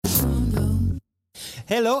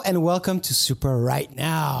Hello and welcome to Super Right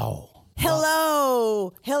Now.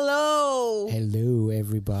 Hello. Hello. Hello,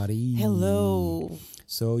 everybody. Hello.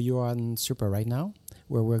 So you're on Super Right Now,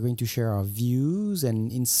 where we're going to share our views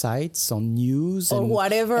and insights on news Or and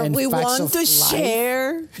whatever and we facts want of to life.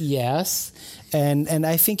 share. Yes, and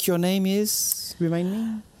I think your name is. Remind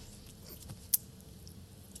me.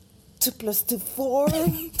 2 plus 2, 4.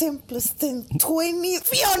 10 plus 10, 20.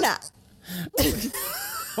 Fiona.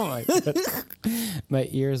 Oh my god, my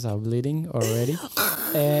ears are bleeding already,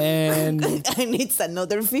 and And it's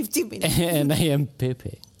another 50 minutes. and I am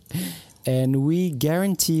Pepe. And we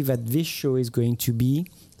guarantee that this show is going to be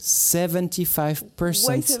 75%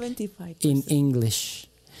 Why 75? in English.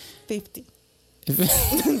 50.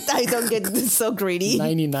 I don't get so greedy.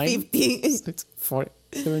 99? 50.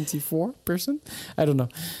 74%? I don't know.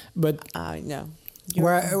 But No.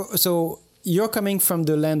 so you're coming from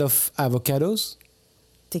the land of avocados?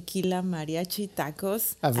 Tequila, mariachi,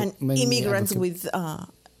 tacos, Avo- and many immigrants avocado. with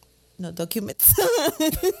no documents.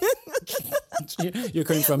 You're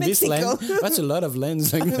coming from this Mexico. land? That's a lot of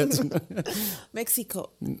lands like that.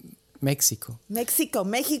 Mexico. Mexico.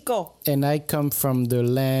 And I come from the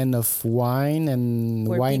land of wine and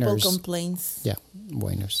Where winers. people complains. Yeah,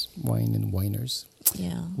 winers. Wine and winers.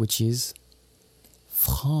 Yeah. Which is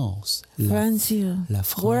France. Francia. La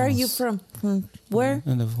Where are you France. from? Where?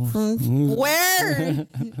 La France. Where?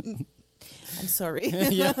 I'm sorry.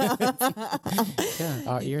 Yeah,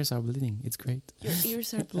 our ears are bleeding. It's great. Your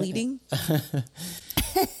ears are bleeding.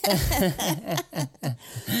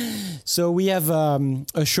 So we have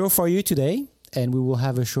a show for you today, and we will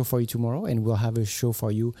have a show for you tomorrow, and we'll have a show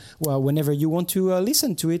for you whenever you want to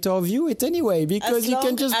listen to it or view it anyway, because you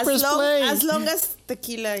can just press play. As long as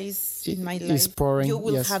tequila is in my Is life, pouring, you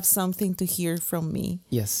will yes. have something to hear from me.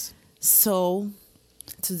 Yes. So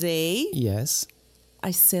today Yes. I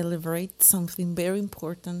celebrate something very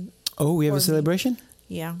important. Oh, we have For a me. celebration?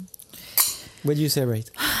 Yeah. What do you celebrate?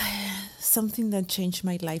 Something that changed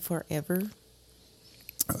my life forever.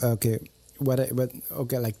 Okay.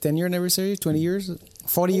 Okay, like 10-year anniversary, 20 years,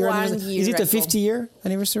 40-year 1 anniversary? year Is it a ago. 50-year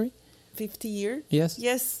anniversary? 50 years? Yes.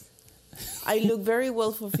 Yes. I look very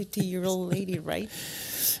well for a 50-year-old lady, right?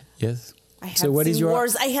 Yes. I have So what seen is your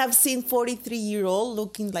worse. I have seen 43-year-old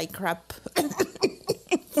looking like crap.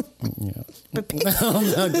 Yeah. Oh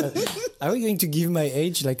my God. Are we going to give my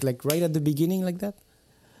age like right at the beginning like that?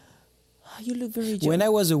 You look very young. When I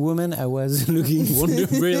was a woman, I was looking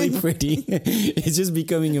really pretty. It's just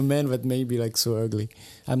becoming a man that may be like so ugly.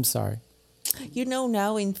 I'm sorry. You know,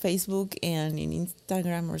 now in Facebook and in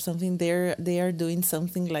Instagram or something, they are doing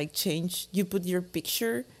something like change. You put your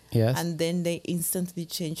picture, Yes. and then they instantly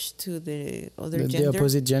change to the other The gender.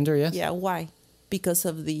 opposite gender, yes? Yeah, why? Because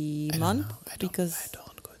of the month? I don't go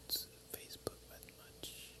to Facebook that much.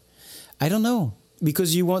 I don't know.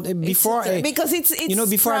 Because you want before because it's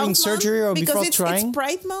before having Proud surgery or Month, before because trying. it's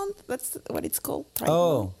Pride Month. That's what it's called. Pride Month.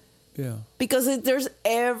 Oh, yeah. Because there's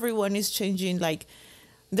everyone is changing. Like,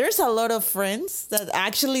 there's a lot of friends that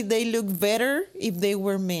actually they look better if they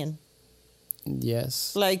were men.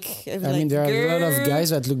 Yes. Like, I mean, there are a lot of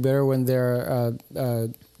guys that look better when they're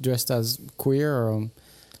dressed as queer, or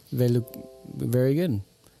they look very good.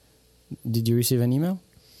 Did you receive an email?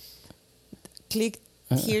 Click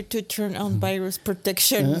here to turn on virus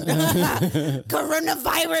protection.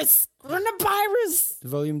 Coronavirus. The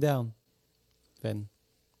volume down. Then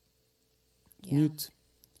Yeah. mute.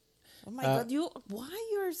 Oh my God! Why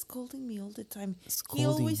you're scolding me all the time? He Scolding,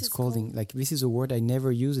 always scolding. Like, this is a word I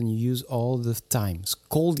never use, and you use all the time.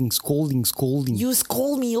 Scolding. You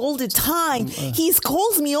scold me all the time. He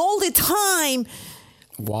scolds me all the time.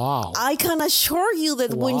 Wow. I can assure you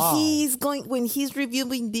that Wow. when he's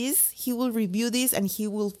reviewing this, he will review this and he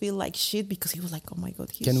will feel like shit because he was like, oh my God.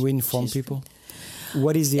 Can we inform people?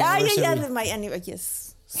 What is the anniversary?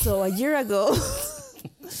 Yes. So a year ago.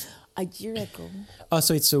 Oh,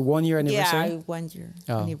 so it's a 1 year anniversary? Yeah, 1 year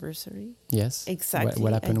Oh. anniversary. Yes. Exactly,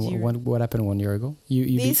 What happened? a year. What happened 1 year ago?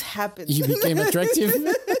 This happened. You became attractive.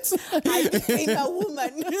 I became a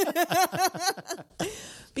woman.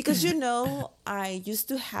 Because, I used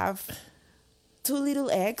to have 2 little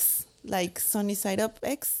eggs, like sunny side up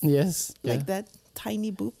eggs, Yes. like that,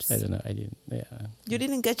 tiny boobs. I don't know. I didn't. Yeah. You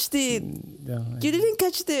didn't catch the No, You didn't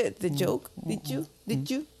catch the joke, did you?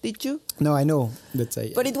 Did you? No, I know.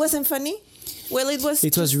 But it wasn't funny? Well, it was.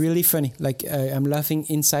 It was really funny. Like, I'm laughing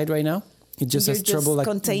inside right now. It just You're has trouble just like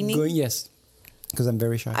containing? Yes, because I'm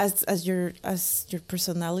very shy. As your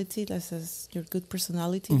personality, as your good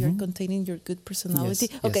personality, you're containing your good personality.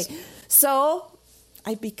 Yes, Okay, yes. so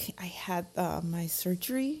I had my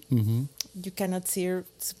surgery. You cannot see her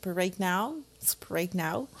super right now,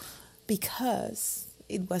 because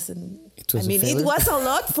it wasn't. It was I mean, it was a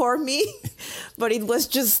lot for me, but it was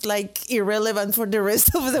just like irrelevant for the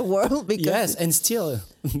rest of the world. Because yes, and still.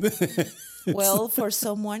 Well, for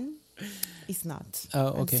someone, it's not.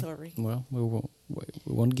 Oh, okay. I'm sorry. Well, we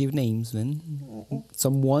won't give names then.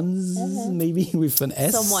 Someone's maybe with an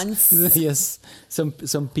S. Someone's. Yes,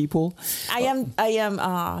 some people. I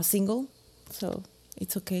am single, so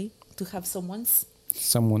it's okay to have someone's.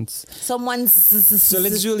 Someone's. So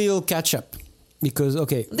let's do a little catch up, because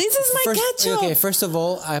this is my catch up. Okay, first of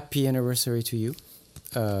all, happy anniversary to you,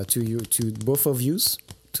 to both of yous,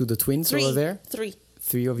 to the twins over there.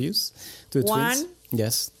 Three of yous, to the twins.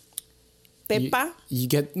 Yes. Peppa. You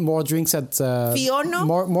get more drinks at Fiona.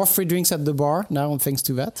 More free drinks at the bar now, thanks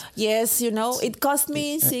to that. Yes, it cost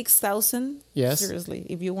me $6,000. Yes. Seriously,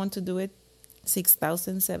 if you want to do it,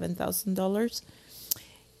 $6,000, $7,000.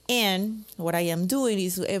 And what I am doing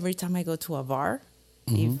is every time I go to a bar,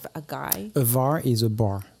 if a guy. A bar is a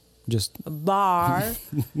bar. Just a bar.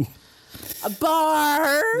 A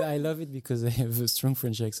bar. I love it because I have a strong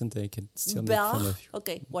French accent. I can still make fun of you.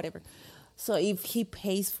 Okay, whatever. So if he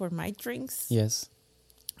pays for my drinks, yes,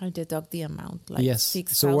 I deduct the amount, like yes.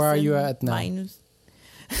 6,000 so where are you at now? Minus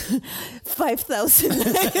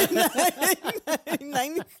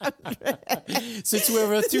 5,900. So it's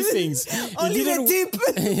were two things. Only the tip.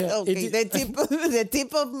 Yeah, okay, the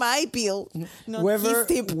tip of my bill. Not his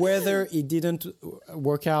tip. Whether it didn't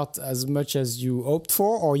work out as much as you hoped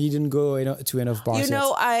for, or you didn't go to enough bars.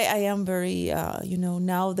 I am very.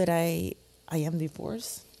 Now that I am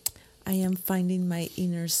divorced, I am finding my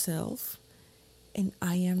inner self. And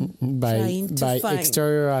I am trying to find...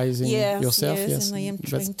 exteriorizing yourself. Yes, and I am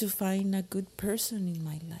trying to find a good person in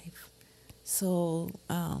my life. So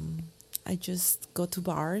I just go to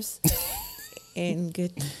bars and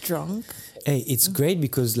get drunk. Hey, it's great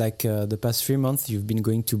because the past 3 months you've been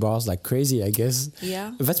going to bars like crazy, I guess.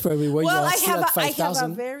 Yeah. That's probably why you are still at 5,000. I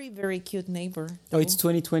have a very, very cute neighbor. Oh, it's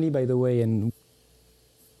 2020, by the way, and...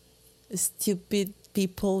 Stupid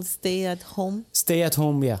people stay at home. Stay at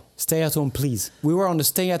home, yeah. Stay at home, please. We were on the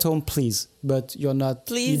stay at home, please, but you're not.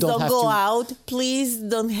 Please don't go out. Please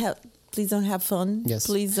don't have fun. Yes.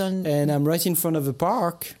 Please don't. And I'm right in front of the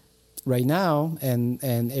park right now, and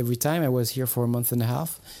every time I was here for a month and a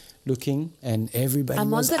half, looking, and everybody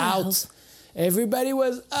was out. Everybody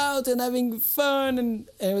was out and having fun, and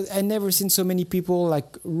I never seen so many people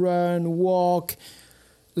run, walk.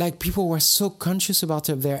 People were so conscious about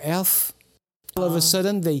their health. All of a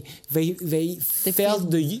sudden, they felt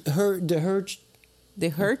the urge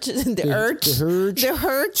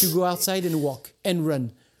to go outside and walk and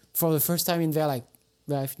run for the first time in their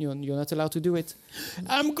life. You're not allowed to do it.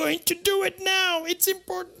 I'm going to do it now. It's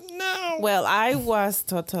important now. Well, I was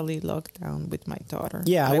totally locked down with my daughter.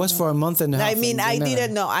 Yeah, I was for a month and a half. I mean, I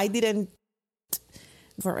didn't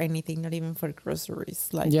for anything, not even for groceries.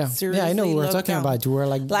 Seriously, I know we were talking about. We were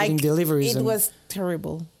getting deliveries. It was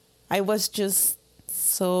terrible. I was just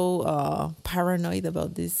so paranoid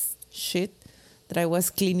about this shit that I was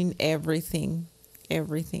cleaning everything,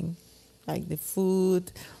 like the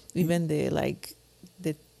food, even the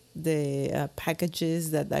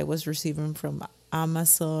packages that I was receiving from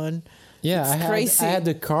Amazon. Yeah, I had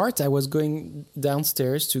the cart. I was going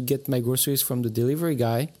downstairs to get my groceries from the delivery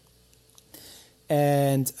guy.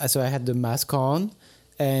 And so I had the mask on.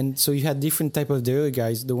 And so you had different type of delivery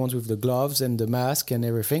guys, the ones with the gloves and the mask and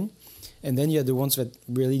everything. And then you had the ones that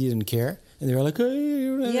really didn't care. And they were like,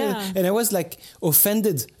 hey. Yeah. And I was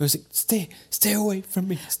offended. I was like, stay away from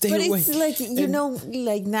me. Stay away. But it's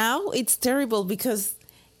now it's terrible because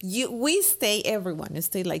everyone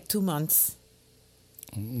stay 2 months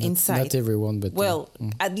inside. Not everyone, but...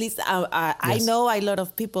 at least I know a lot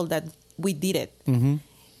of people that we did it. Mm-hmm.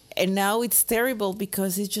 And now it's terrible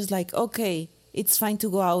because it's just okay, it's fine to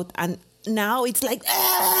go out. And now it's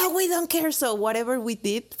we don't care. So whatever we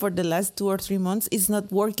did for the last 2 or 3 months is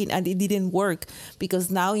not working. And it didn't work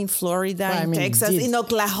because now in Florida, Texas, in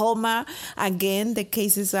Oklahoma, again, the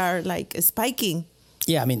cases are spiking.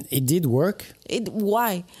 Yeah, I mean, it did work.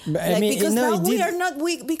 Why? Because now we are not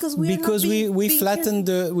weak because we flattened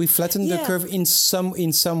the curve in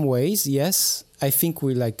some ways. Yes, I think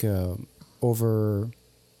we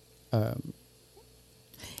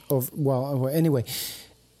anyway,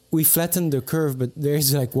 we flattened the curve, but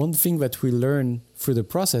there's one thing that we learned through the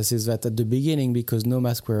process is that at the beginning, because no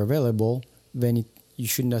masks were available, then you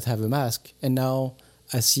should not have a mask. And now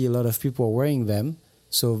I see a lot of people wearing them.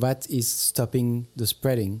 So that is stopping the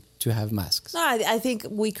spreading to have masks. No, I think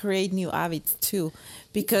we create new habits too,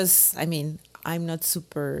 because I'm not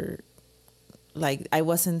super, I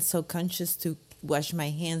wasn't so conscious to wash my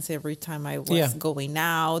hands every time I was going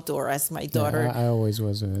out, or as my daughter. Yeah, I always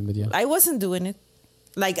was, but yeah. I wasn't doing it.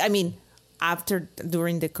 During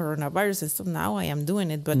the coronavirus and stuff, now I am doing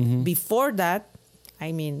it. But before that,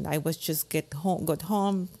 I was just got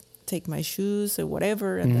home, take my shoes or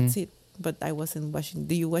whatever, and that's it. But I wasn't washing.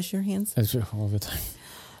 Do you wash your hands? All the time.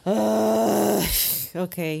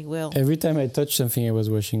 Okay, well. Every time I touched something, I was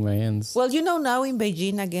washing my hands. Well, now in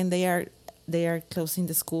Beijing again, they are closing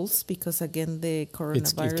the schools because again the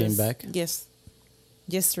coronavirus. It came back. Yes,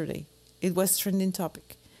 yesterday it was trending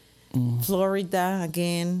topic. Florida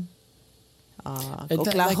again.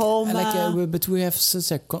 Oklahoma. But we have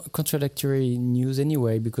such a contradictory news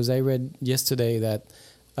anyway, because I read yesterday that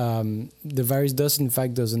the virus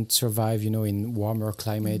doesn't survive, in warmer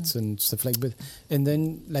climates and stuff like that. And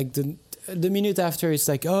then the minute after, it's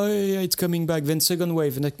like, oh yeah, it's coming back. Then second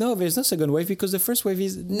wave, and no, there's no second wave because the first wave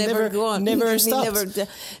is never stopped.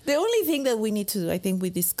 The only thing that we need to do, I think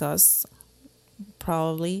we discuss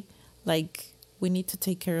probably, we need to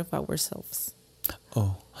take care of ourselves.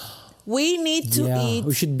 Oh. We need to eat.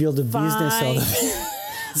 We should build a business out of it.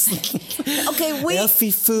 Okay, healthy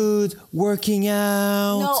food, working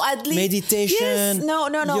out, at least meditation. Yes, no.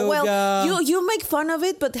 Yoga. Well, you make fun of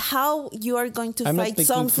it, but how you are going to fight something? I'm not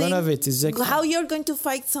making fun of it. Exactly. How you're going to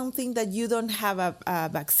fight something that you don't have a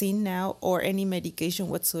vaccine now or any medication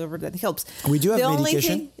whatsoever that helps? We do have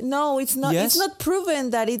medication. No, it's not. Yes. It's not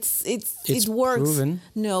proven that it works. Proven.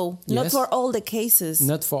 No, not for all the cases.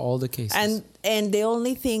 Not for all the cases. And the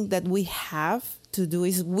only thing that we have to do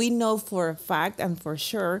is, we know for a fact and for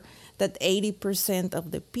sure that 80%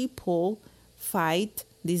 of the people fight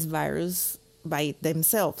this virus by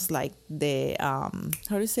themselves, like the how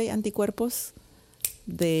do you say, anticuerpos?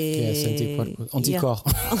 Yes, anticorps.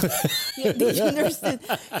 Yeah, did you understand?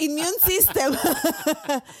 Immune system.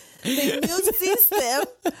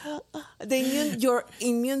 Your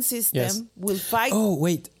immune system will fight. Oh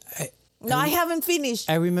wait, I haven't finished.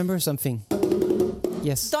 I remember something.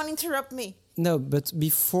 Yes. Don't interrupt me. No, but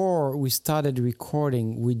before we started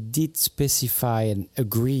recording, we did specify and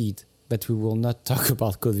agreed that we will not talk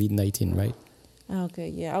about COVID-19, right? Okay,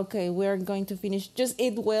 yeah. Okay, we're going to finish. Just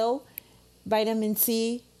eat well, vitamin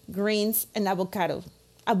C, greens, and avocado.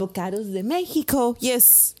 Avocados de Mexico.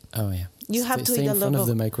 Yes. Oh, yeah. You have to eat a lot of... Stay in front of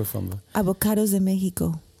the microphone. Avocados de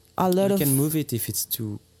Mexico. You can move it if it's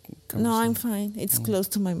too... No, I'm fine. It's close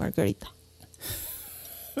to my margarita.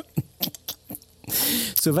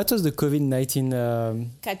 So that was the COVID-19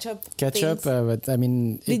 catch up. But I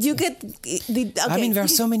mean, did you get? Okay. I mean, there are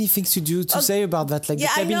so many things to say about that. Like the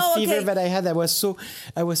cabin fever that I had, I was so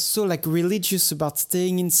religious about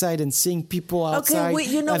staying inside and seeing people outside. Okay,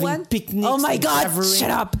 you know having what? Picnics. Oh my God!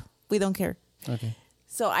 Shut up. We don't care. Okay.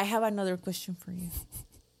 So I have another question for you.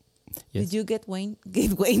 Yes. Did you get Wayne?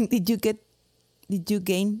 Did you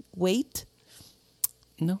gain weight?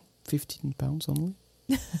 No, 15 pounds only.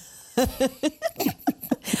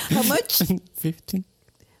 How much? 15.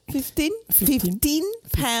 15? 15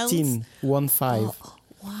 pounds? 15. 1 5. Oh,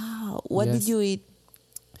 wow. What did you eat?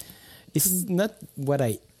 It's not what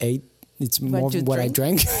I ate. It's more what I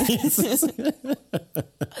drank.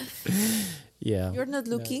 Yeah. You're not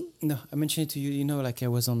looking? No, I mentioned it to you. I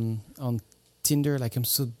was on Tinder. I'm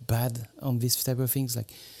so bad on this type of things.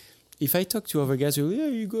 If I talk to other guys,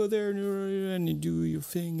 you go there and you do your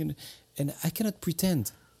thing. And I cannot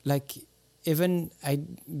pretend. Even I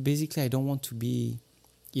don't want to be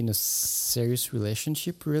in a serious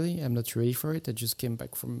relationship, really. I'm not ready for it. I just came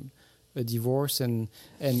back from a divorce and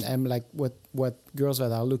I'm like what girls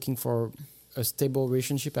that are looking for a stable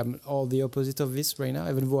relationship, I'm all the opposite of this right now,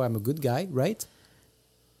 even though I'm a good guy, right?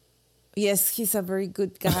 Yes, he's a very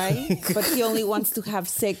good guy, but he only wants to have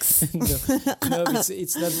sex. No,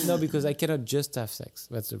 it's not. No, because I cannot just have sex.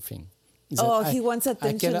 That's the thing. He wants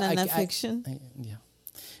attention and affection. Yeah.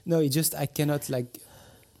 No, it's just I cannot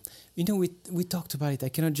we talked about it. I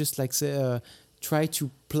cannot just say try to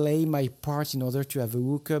play my part in order to have a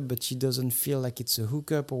hookup, but she doesn't feel like it's a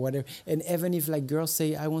hookup or whatever. And even if girls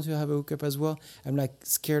say I want to have a hookup as well, I'm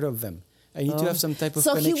scared of them. I need to have some type of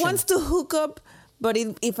connection. So he wants to hook up, but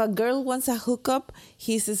if a girl wants a hookup,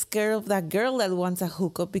 he's scared of that girl that wants a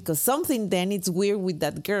hookup because something then it's weird with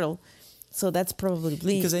that girl. So that's probably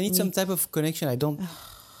because I need some type of connection. I don't.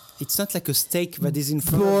 It's not like a steak that is in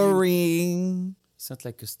front Boring. of you. It's not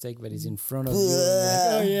like a steak that is in front of you.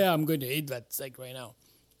 Oh yeah, I'm going to eat that steak right now.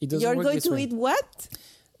 It doesn't You're work going this to way. eat what?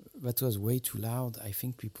 That was way too loud. I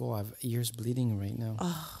think people have ears bleeding right now.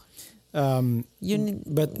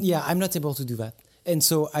 But yeah, I'm not able to do that. And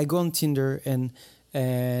so I go on Tinder and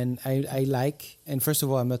I and first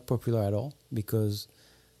of all, I'm not popular at all because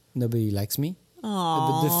nobody likes me.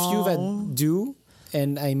 But the few that do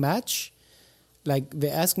and I match, like they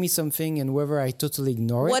ask me something and whether I totally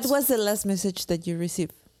ignore it. What was the last message that you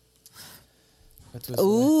received?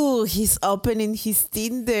 Ooh, he's opening his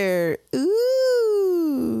Tinder.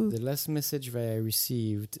 Ooh. The last message that I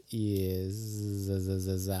received is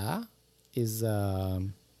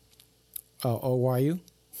how are you?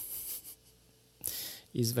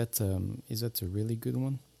 Is that a really good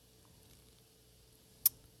one?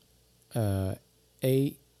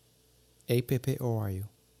 Pepe, how are you?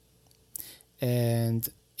 And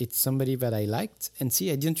it's somebody that I liked. And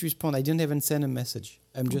see, I didn't respond. I didn't even send a message.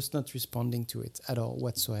 I'm just not responding to it at all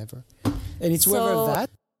whatsoever. And it's whether that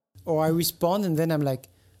or I respond and then I'm like,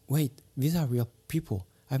 wait, these are real people.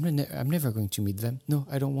 I'm never going to meet them. No,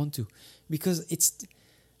 I don't want to, because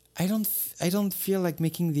I don't feel like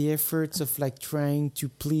making the efforts of like trying to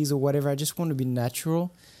please or whatever. I just want to be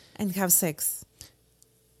natural and have sex.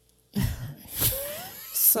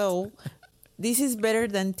 So this is better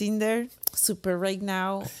than Tinder. Super right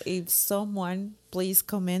now. If someone, please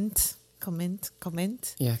comment.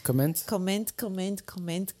 Yeah, comment. Comment.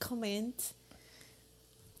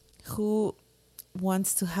 Who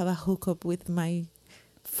wants to have a hookup with my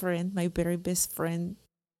friend, my very best friend,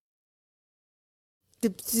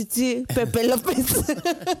 Pepe Lopez.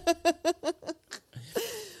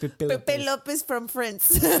 Pepe Lopez from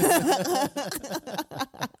Friends.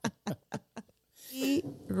 He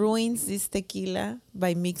ruins this tequila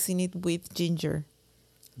by mixing it with ginger.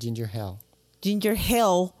 Ginger hell. Ginger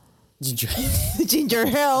hell.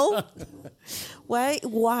 Why?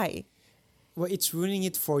 Well, it's ruining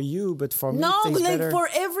it for you, but for me, no, it tastes like better. for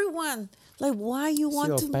everyone. Like, why you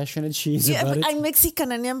want See to? how passionate she is about it. I'm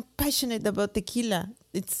Mexican and I'm passionate about tequila.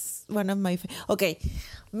 It's one of my okay.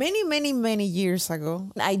 Many years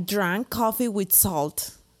ago, I drank coffee with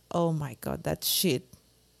salt. Oh my God, that shit.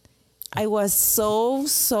 I was so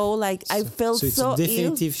like I felt so it's so a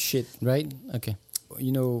definitive ill. shit, right? Okay,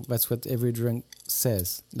 you know that's what every drunk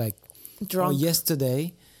says. Like, Drunk.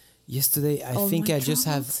 Yesterday, I think I just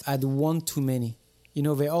had one too many. You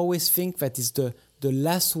know, they always think that it's the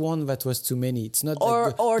last one that was too many. It's not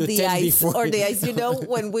or the 10 ice before. or the ice. You know,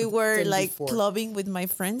 when we were like before. clubbing with my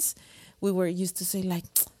friends, we were used to say like,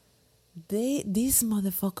 these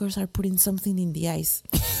motherfuckers are putting something in the ice.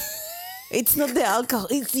 It's not the alcohol,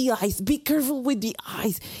 it's the ice. Be careful with the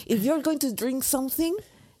ice. If you're going to drink something,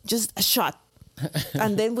 just a shot.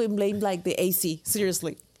 And then we blame like the AC.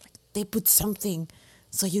 Seriously. Like, they put something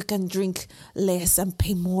so you can drink less and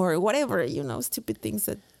pay more. Whatever, you know, stupid things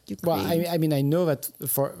that you create. Well, I mean, I know that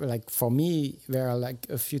for me, there are like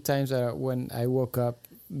a few times when I woke up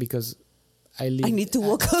because I need to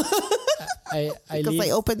wake up. Because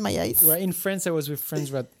I opened my eyes. Well, in France, I was with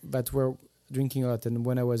friends that were drinking a lot, and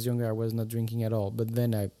when I was younger, I was not drinking at all. But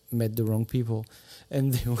then I met the wrong people,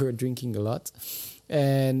 and they were drinking a lot.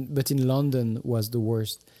 But in London was the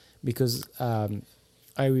worst because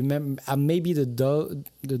I remember maybe the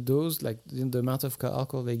dose, like the amount of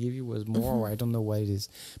alcohol they give you was more, or I don't know what it is.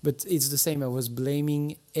 But it's the same. I was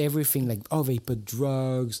blaming everything, like they put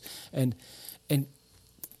drugs, and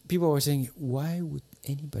people were saying, why would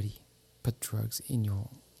anybody put drugs in your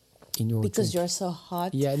because drink? you're so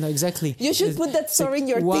hot. Yeah, no, exactly. You should put that story in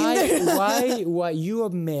your Tinder. why you are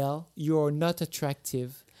male, you're not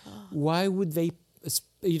attractive. Why would they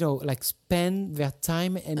spend their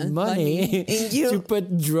time and money to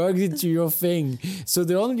put drugs into your thing? So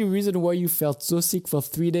the only reason why you felt so sick for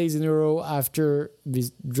 3 days in a row after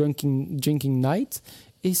this drinking night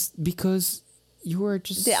is because you were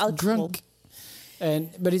just drunk.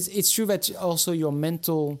 But it's true that also your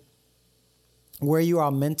mental, where you are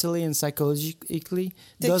mentally and psychologically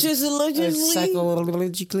does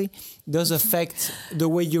affect the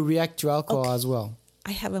way you react to alcohol as well.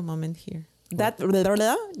 I have a moment here. That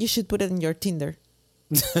you should put it in your Tinder.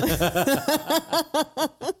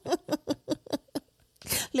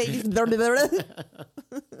 Ladies.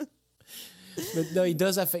 But no, it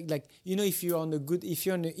does affect. Like, you know, if you're in a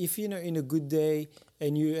good day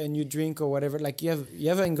and you drink or whatever, like you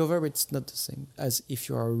have a hangover, but it's not the same as if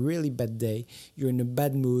you're a really bad day. You're in a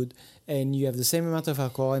bad mood and you have the same amount of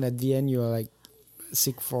alcohol, and at the end you're like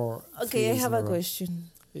sick for. Okay, I have a question.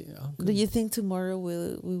 Yeah, okay. Do you think tomorrow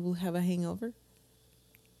we will have a hangover?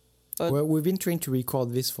 Well, we've been trying to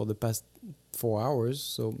record this for the past 4 hours,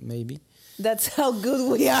 so maybe. That's how good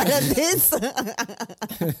we are at this.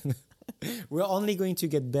 We're only going to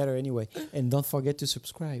get better anyway, and don't forget to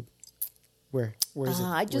subscribe. Where is it?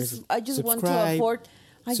 I just want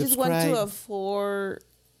to afford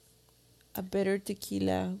a better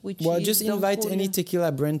tequila. Just invite any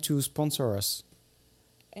tequila brand to sponsor us.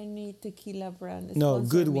 Any tequila brand. No,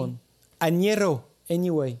 good one. Añejo,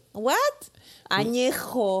 anyway. What?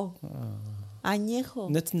 Añejo. Añejo.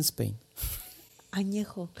 Not in Spain.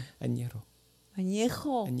 Añejo. Añejo.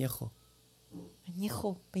 Añejo. Añejo.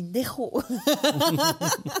 Añejo. Pendejo.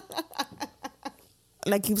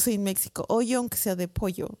 Like you say in Mexico, hoyo aunque sea de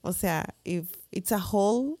pollo. O sea, if it's a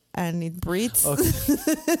hole and it breathes, Okay.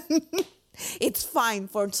 it's fine.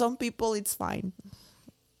 For some people, it's fine.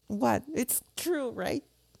 What? It's true, right?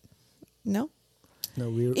 No?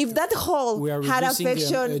 No, If that hole had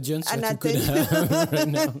affection and attention, right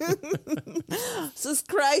now.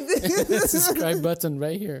 subscribe. Subscribe button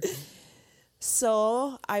right here.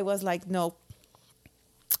 So I was like, no.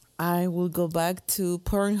 I will go back to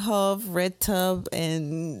Pornhub, RedTube,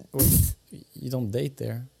 and... Wait, you don't date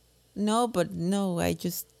there? No, I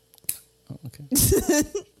just... Oh, okay.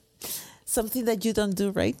 Something that you don't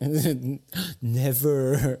do, right?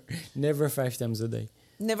 Never 5 times a day.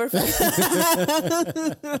 Never.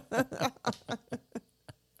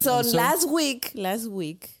 So last week,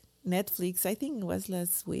 Netflix, I think it was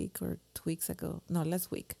last week or 2 weeks ago. No,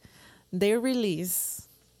 last week. They release...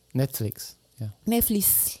 Netflix. Yeah.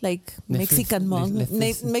 Netflix, like Netflix, Mexican mom.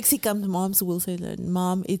 Mexican moms will say that,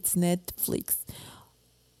 Mom, it's Netflix.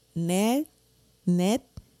 Netflix.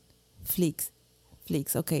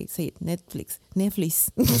 Flix. Okay, say it. Netflix.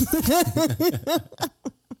 Netflix.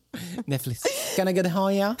 Netflix. Can I get a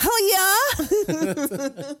Hoya?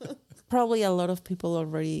 Hoya! Probably a lot of people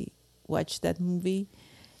already watched that movie.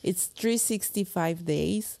 It's 365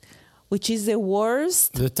 days, which is the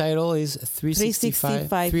worst. The title is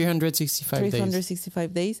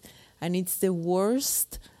 365 days. And it's the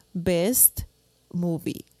worst, best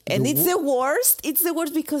movie. And it's the worst. It's the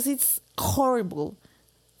worst because it's horrible.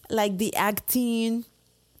 Like the acting,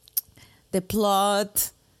 the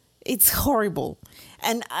plot, it's horrible.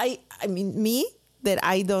 And I mean, me, that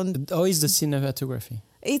I don't... Oh, it's the cinematography.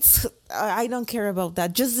 I don't care about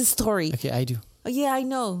that. Just the story. Okay, I do. Yeah, I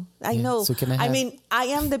know. I know. So can I mean, I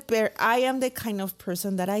am the kind of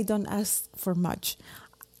person that I don't ask for much.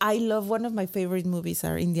 I love, one of my favorite movies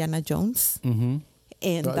are Indiana Jones. Mm-hmm.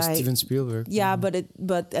 And Steven Spielberg. Yeah, but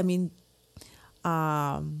I mean,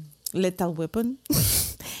 Lethal Weapon.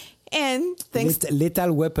 And thanks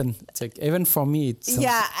Lethal Weapon. It's like, even for me, it's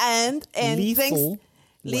and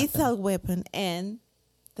Lethal Weapon, and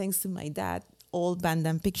thanks to my dad, all Van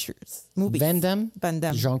Damme pictures, movies. Van Damme?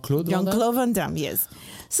 Jean-Claude Van Damme, yes.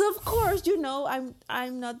 So of course,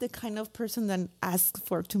 I'm not the kind of person that asks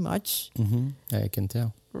for too much. Mm-hmm. I can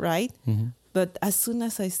tell. Right? Mm-hmm. But as soon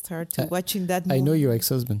as I start watching that movie... I know your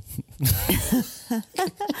ex-husband.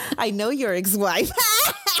 I know your ex-wife.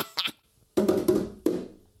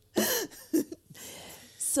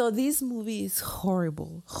 So this movie is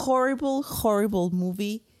horrible. Horrible, horrible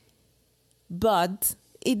movie. But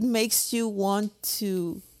it makes you want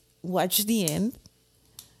to watch the end.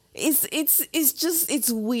 It's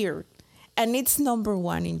weird. And it's number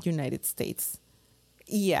 1 in United States.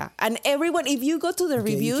 Yeah. And everyone, if you go to the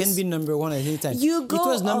reviews... You can be number 1 at any time. It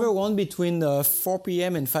was number 1 between 4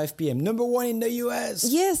 p.m. and 5 p.m. Number 1 in the US.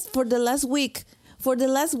 Yes, for the last week.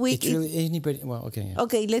 Anybody... Well, okay. Yeah.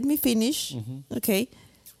 Okay, let me finish. Mm-hmm. Okay.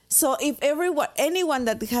 So if anyone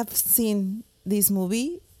that have seen this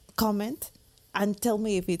movie, comment and tell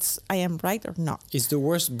me if I am right or not. It's the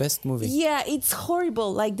worst, best movie. Yeah, it's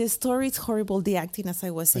horrible. Like the story is horrible. The acting, as I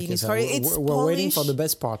was saying, is horrible. It's we're Polish. Waiting for the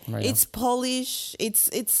best part right It's now. Polish. It's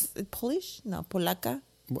Polish? No, Polaka.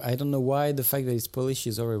 I don't know why the fact that it's Polish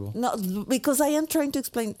is horrible. No, because I am trying to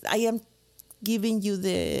explain. I am giving you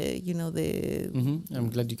the. Mm-hmm. I'm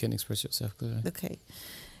glad you can express yourself clearly. Okay,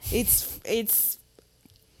 it's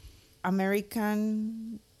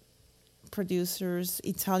American producers,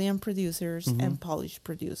 Italian producers, and Polish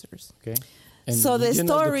producers. Okay. And so the story, like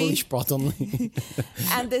the Polish part only.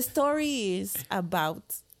 And the story is about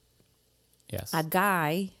a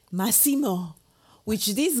guy, Massimo, which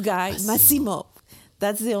this guy, Massimo,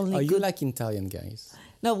 that's the only. You like Italian guys?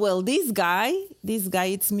 No, well, this guy,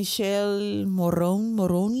 it's Michel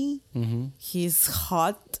Moroni. Mm-hmm. He's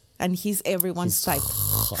hot and he's everyone's type.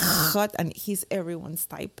 Hot and he's everyone's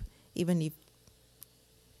type. Even if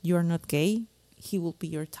you're not gay, he will be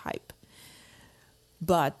your type.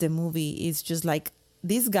 But the movie is just like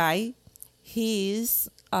this guy. He is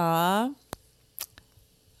a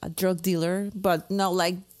drug dealer, but not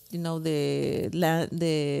like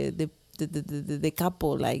the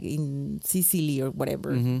capo like in Sicily or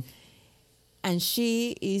whatever. Mm-hmm. And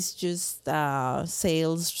she is just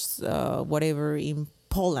sales whatever in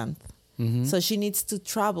Poland. Mm-hmm. So she needs to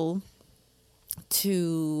travel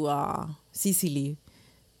to Sicily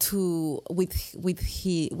with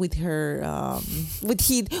her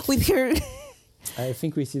I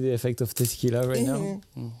think we see the effect of tequila right now.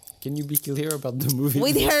 Can you be clear about the movie?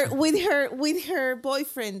 With her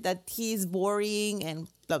boyfriend that he's boring and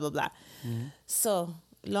blah blah blah. So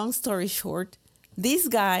long story short, this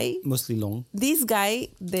guy, mostly long. This guy,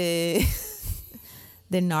 the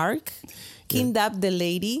narc, kidnapped the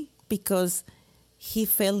lady because he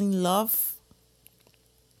fell in love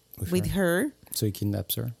with her. So he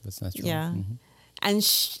kidnaps her. That's natural. Yeah, and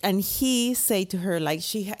he said to her like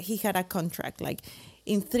he had a contract like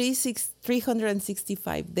in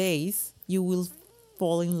 365 days you will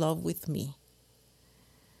fall in love with me.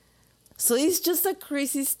 So it's just a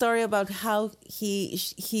crazy story about how he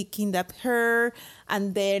kidnapped her,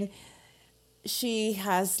 and then she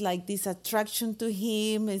has like this attraction to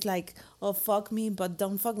him. It's like, oh, fuck me, but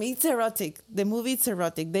don't fuck me. It's erotic. The movie is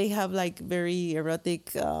erotic. They have like very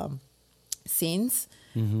erotic scenes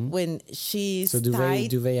when she's so do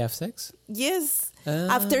they have sex? Yes.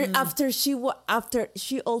 After she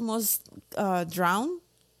almost drowned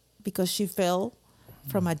because she fell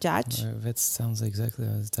from a judge. That sounds exactly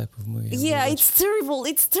like the type of movie. Yeah, it's terrible.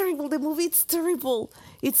 It's terrible. The movie, it's terrible.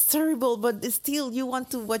 It's terrible, but still, you want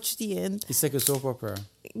to watch the end. It's like a soap opera.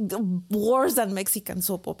 Worse than Mexican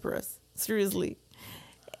soap operas. Seriously.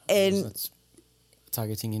 And that's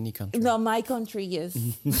targeting any country. No, my country, yes.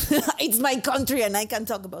 It's my country, and I can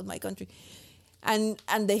talk about my country. And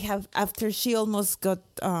they have, after she almost got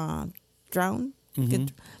drowned,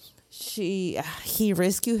 he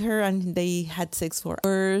rescued her, and they had sex for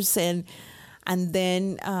hours, and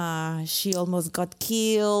then she almost got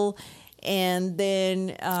killed, and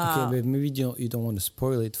then okay, but maybe you don't want to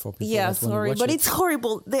spoil it for people. Yeah, sorry, but it's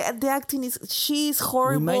horrible. The acting she's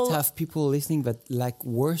horrible. We might have people listening that like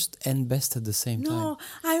worst and best at the same time. No,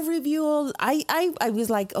 I review all. I was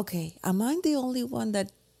like, okay, am I the only one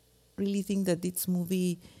that really think that this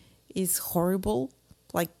movie is horrible?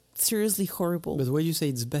 Like seriously horrible. But why do you say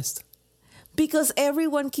it's best? Because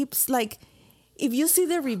everyone keeps like, if you see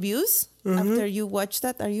the reviews after you watch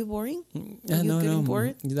that, are you boring? Are you getting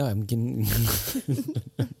bored? No, I'm getting.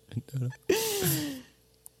 No.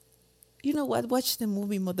 You know what? Watch the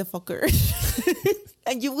movie, motherfucker,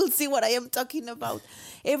 and you will see what I am talking about.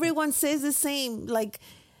 Everyone says the same. Like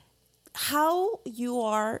how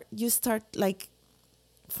you start like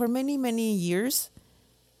for many years.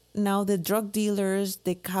 Now the drug dealers,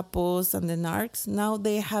 the capos, and the narcs, now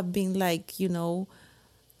they have been like,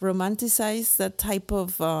 romanticize that type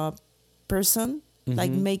of person,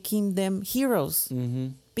 like making them heroes.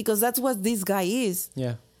 Because that's what this guy is.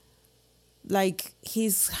 Yeah. Like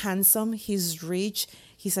he's handsome, he's rich,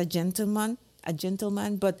 he's a gentleman,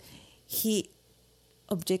 but he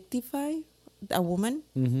objectify a woman.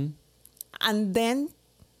 And then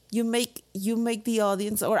you make the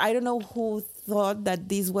audience, or I don't know who thought that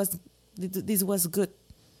this was good,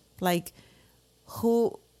 like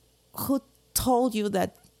who told you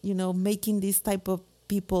that making this type of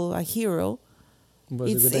people a hero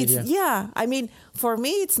was a good idea. Yeah, I mean, for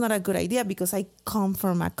me it's not a good idea because I come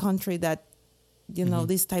from a country that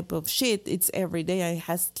this type of shit, it's every day. I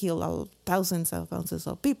has killed thousands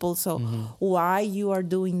of people. So why you are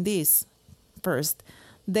doing this first?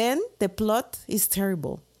 Then the plot is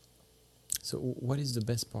terrible. So what is the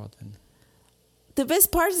best part then? The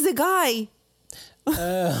best part is the guy.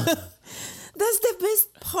 That's the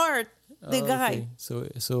best part. The guy. Okay.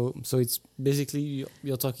 So it's basically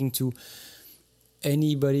you're talking to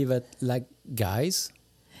anybody that like guys.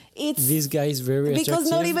 This guy is very attractive. Because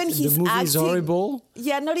not even his the movie acting is horrible.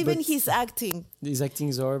 Yeah, not even his acting. His acting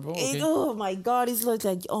is horrible. Okay. Oh my God! It's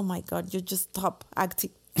like oh my God! You just stop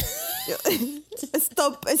acting.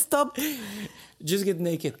 Stop. Just get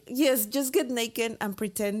naked. Yes, just get naked and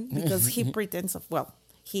pretend, because he pretends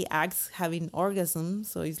he acts having orgasm,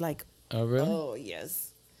 so he's like, oh really? Oh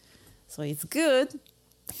yes, so it's good.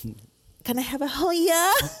 Can I have a oh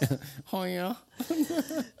yeah? Oh yeah.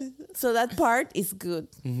 So that part is good,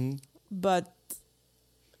 but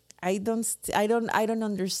I don't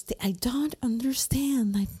understand. I don't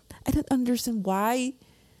understand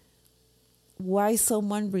why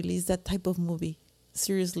someone released that type of movie.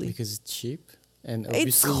 Seriously, because it's cheap. And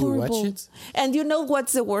obviously you watch it. And you know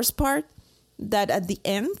what's the worst part? That at the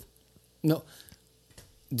end... No.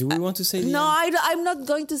 Do we want to say the end? No, I'm not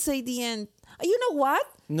going to say the end. You know what?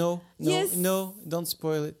 No. Yes. No, don't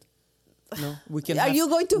spoil it. No, we can. Are you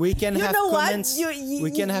going to? We can have comments. We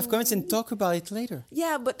can have comments and talk about it later.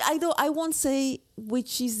 Yeah, but I won't say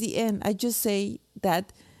which is the end. I just say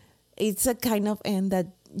that it's a kind of end that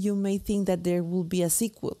you may think that there will be a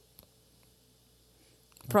sequel.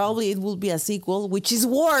 Probably it will be a sequel, which is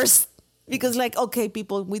worse. Because okay,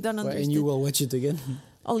 people, we don't understand. And you will watch it again?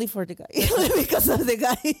 Only for the guy. Only because of the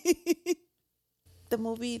guy. the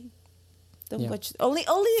movie. Don't Yeah. watch only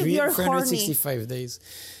if you're horny. 365 days.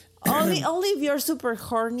 only if you're super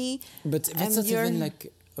horny. But that's not even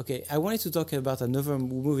like... Okay, I wanted to talk about another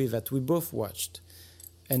movie that we both watched.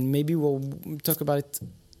 And maybe we'll talk about it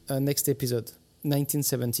next episode.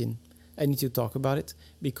 1917. I need to talk about it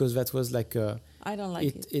because that was like... I don't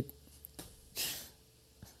like it.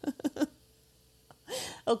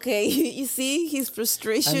 Okay, you see his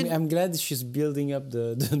frustration. I'm glad she's building up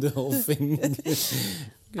the whole thing.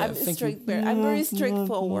 I'm very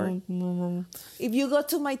straightforward. If you go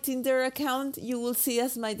to my Tinder account, you will see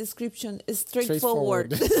as my description is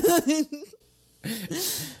straightforward.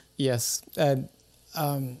 Yes.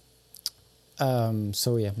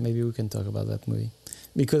 So yeah, maybe we can talk about that movie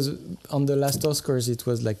because on the last Oscars it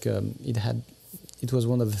was like it was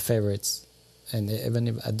one of the favorites, and even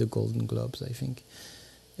at the Golden Globes, I think.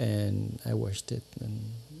 And I watched it,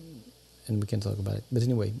 and we can talk about it. But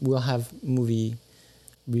anyway, we'll have movie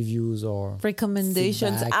reviews or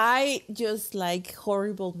recommendations. feedback. I just like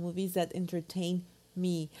horrible movies that entertain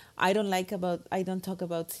me. I don't talk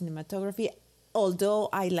about cinematography, although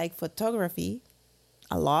I like photography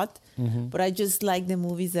a lot. Mm-hmm. But I just like the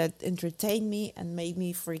movies that entertain me and make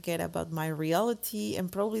me forget about my reality.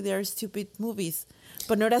 And probably they are stupid movies,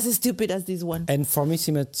 but not as stupid as this one. And for me,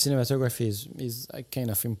 cinematography is kind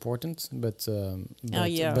of important, but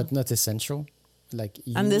not essential. Like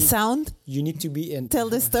the sound. You need to be in. Tell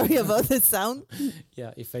the story about the sound.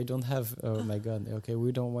 Yeah, if I don't have, oh my God, okay,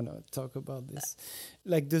 we don't want to talk about this.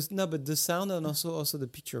 Like this, no, but the sound and also the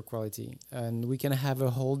picture quality, and we can have a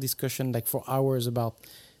whole discussion like for hours about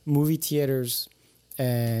movie theaters,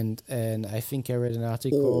 and I think I read an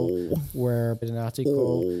article where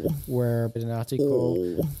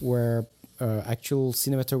actual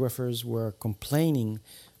cinematographers were complaining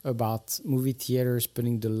about movie theaters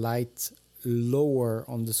putting the light lower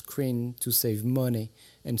on the screen to save money,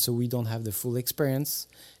 and so we don't have the full experience,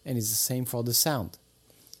 and it's the same for the sound.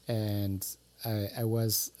 And I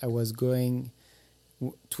was going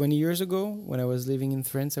 20 years ago when I was living in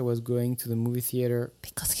France. I was going to the movie theater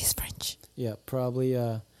because he's French. Yeah, probably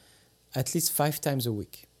at least 5 times a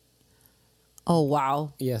week. Oh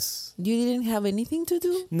wow! Yes. You didn't have anything to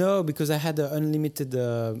do? No, because I had an unlimited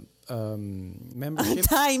membership.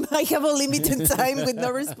 Time. I have a limited time with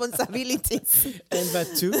no responsibilities. And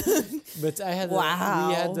that too. But I had we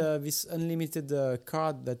had this unlimited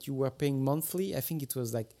card that you were paying monthly. I think it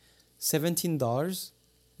was like $17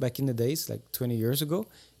 back in the days, like 20 years ago,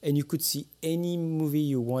 and you could see any movie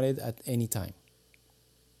you wanted at any time.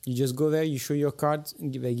 You just go there, you show your card,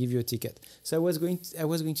 and they give you a ticket. So I was going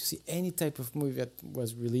to see any type of movie that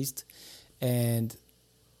was released, and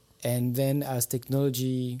then as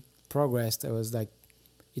technology progressed, I was like,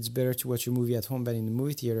 it's better to watch a movie at home than in the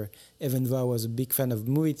movie theater. Even though I was a big fan of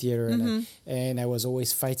movie theater, and I was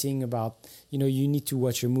always fighting about, you need to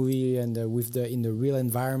watch a movie and in the real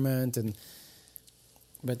environment,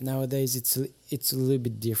 but nowadays it's a little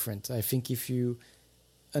bit different. I think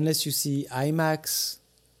unless you see IMAX.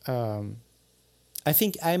 I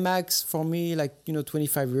think IMAX for me,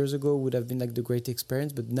 25 years ago would have been like the great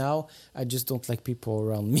experience, but now I just don't like people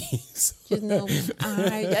around me. So.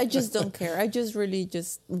 I just don't care. I just really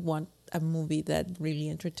just want a movie that really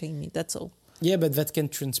entertains me. That's all. Yeah, but that can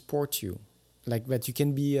transport you, like that you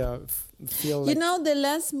can be feel. Like the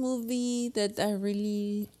last movie that I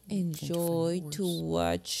really enjoyed to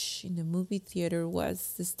watch in the movie theater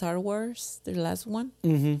was the Star Wars, the last one.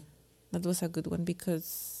 Mm-hmm. That was a good one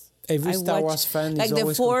because every Star Wars fan is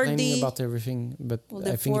always complaining about everything, but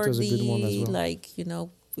I think it was a good one as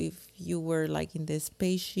well. If you were in the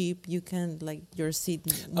spaceship, you can your seat.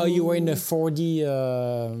 Oh, you were in a 4D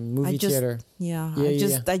movie theater. Yeah,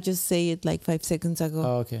 I just say it 5 seconds ago.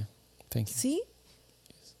 Oh, okay, thank you. See,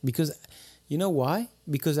 because you know why?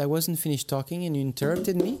 Because I wasn't finished talking and you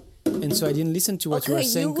interrupted me, and so I didn't listen to what you were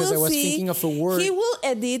saying because I was thinking of a word. He will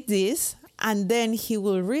edit this. And then he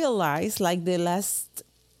will realize, the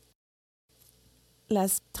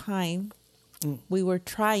last time we were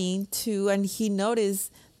trying to, and he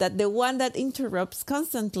noticed that the one that interrupts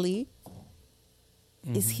constantly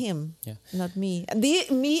is him, not me. And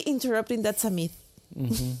me interrupting, that's a myth.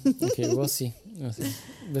 Mm-hmm. Okay, we'll see.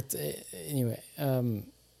 But anyway,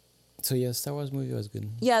 so yeah, Star Wars movie was good.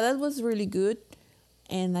 Yeah, that was really good.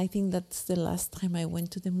 And I think that's the last time I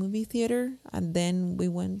went to the movie theater. And then we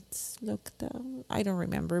went lockdown. I don't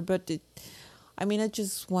remember. But I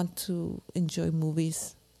just want to enjoy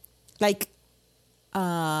movies. Back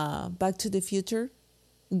to the Future.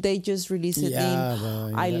 they just released it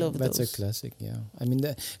I love that's those. A classic. Yeah, I mean,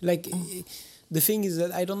 the thing is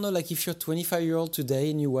that I don't know, like if you're 25-year-old today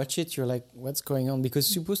and you watch it, you're like, what's going on? Because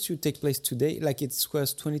it's supposed to take place today, like it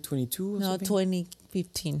was 2022 or no, something?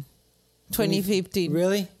 2015. 2015.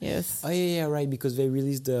 Really? Yes. Oh yeah, right, because they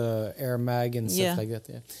released the Air Mag and stuff like that.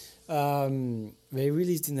 Yeah. They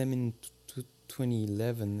released them in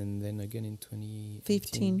 2011 and then again in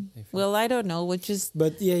 2015. Well, I don't know, which is...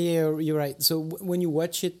 But yeah, you're right. So when you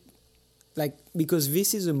watch it, like, because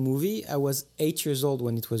this is a movie, I was 8 years old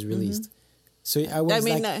when it was released. So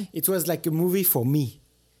it was like a movie for me.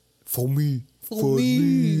 For me.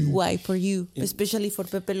 Why for you? Especially for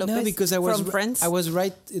Pepe Lopez? No, because I was from Friends? I was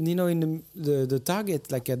right, in the target,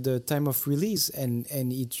 like at the time of release, and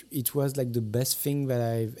it was like the best thing that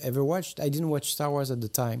I've ever watched. I didn't watch Star Wars at the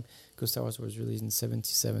time because Star Wars was released in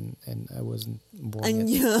 '77 and I wasn't born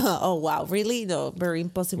yet. Oh wow, really? No, very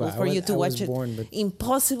impossible for you to watch it.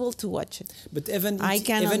 Impossible to watch it. But even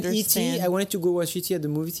understand. E.T., I wanted to go watch E.T. at the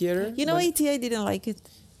movie theater. You know, E.T., I didn't like it.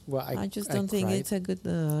 Well, I just don't think it's a good...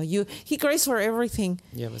 he cries for everything.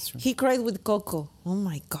 Yeah, that's true. He cried with Coco. Oh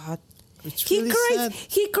my God. It's really sad.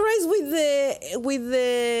 He cries with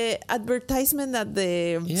the advertisement at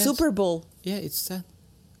the Super Bowl. Yeah, it's sad.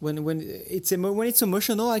 When it's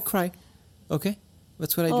emotional, I cry. Okay,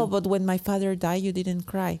 that's what I do. Oh, but when my father died, you didn't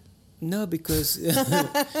cry. No, because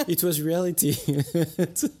it was reality.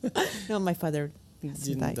 No, my father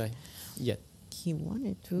didn't die yet. He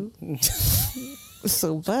wanted to.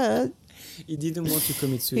 So bad. He didn't want to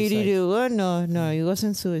commit suicide. He didn't. Oh, no, it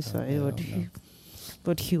wasn't suicide.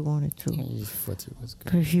 But he wanted to. He thought he was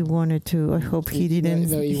good. But he wanted to. I hope he didn't.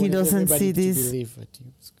 He doesn't see this.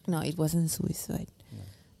 No, it wasn't suicide. No.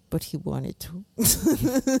 But he wanted to.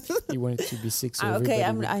 He wanted to be sick. So okay,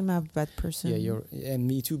 I'm a bad person. Yeah, and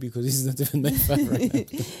me too, because he's not even my father.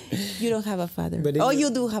 You don't have a father. But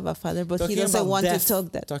you do have a father, but he doesn't want to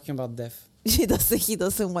talk that. Talking about death. He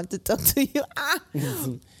doesn't want to talk to you.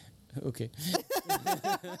 Okay.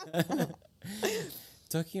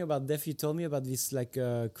 Talking about death, you told me about this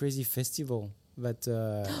crazy festival that you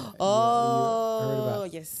heard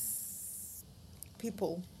about. Yes.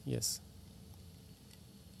 People. Yes.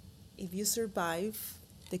 If you survive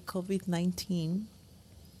the COVID-19,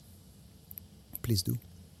 please do.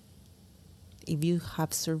 If you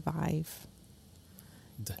have survived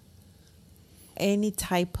any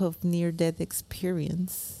type of near-death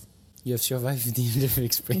experience. You have survived near-death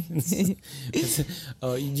experience? Do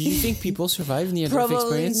you think people survive near-death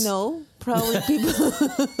experience? No. Probably people...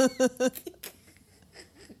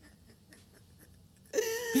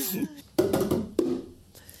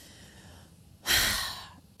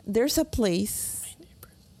 There's a place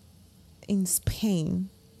in Spain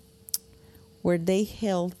where they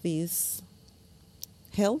held this...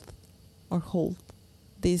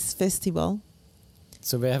 this festival.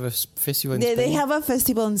 So they have a festival in Spain? They have a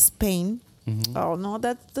festival in Spain. Mm-hmm. Oh no,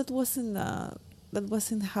 that wasn't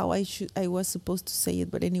how I was supposed to say it.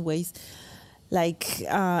 But anyways, like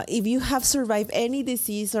if you have survived any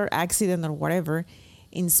disease or accident or whatever,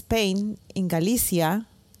 in Spain, in Galicia,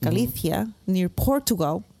 near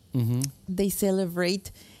Portugal, they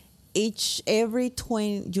celebrate every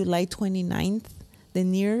July 29th the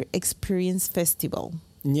Near Experience Festival.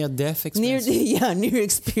 Near death experience. Near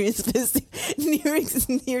experience festival.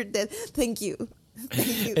 Near death. Thank you.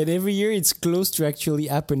 And every year it's close to actually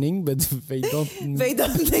happening, but they don't. They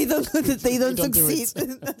don't succeed.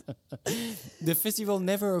 The festival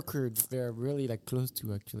never occurred. They're really close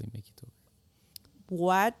to actually make it over.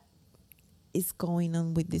 What is going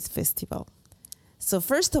on with this festival? So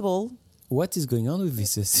first of all, what is going on with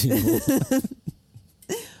this festival?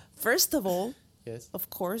 First of all, yes,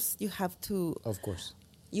 of course, you have to. Of course.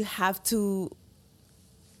 You have to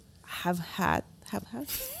have had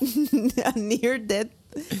a near-death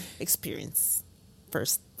experience.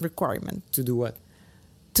 First requirement. To do what?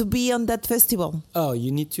 To be on that festival. Oh,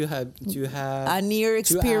 you need to have a near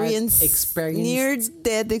experience.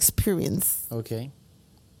 Near-death experience. Okay.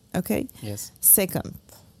 Okay. Yes. Second,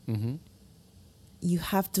 you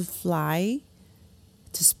have to fly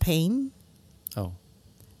to Spain. Oh.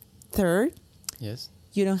 Third. Yes.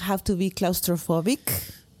 You don't have to be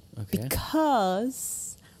claustrophobic. Okay.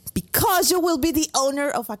 Because you will be the owner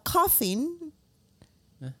of a coffin.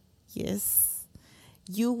 Yes.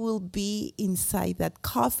 You will be inside that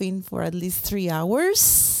coffin for at least 3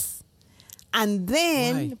 hours. And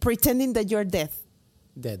then pretending that you're dead.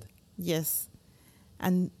 Dead. Yes.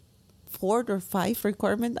 And 4 or 5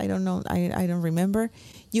 requirement, I don't know, I don't remember.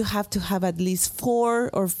 You have to have at least 4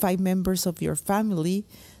 or 5 members of your family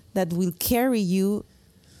that will carry you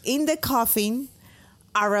in the coffin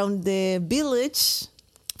around the village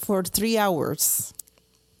for 3 hours.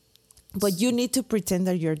 But you need to pretend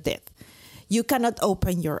that you're dead. You cannot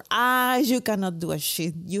open your eyes. You cannot do a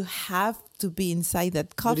shit. You have to be inside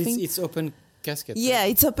that coffin. But it's open casket. Yeah,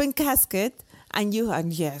 right? it's open casket. And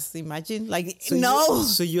yes, imagine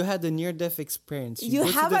So you had a near-death experience. You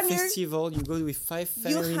go have to the festival. You go with 5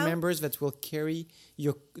 family members that will carry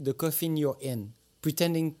the coffin you're in,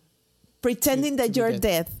 pretending that you're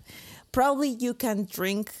dead. Probably you can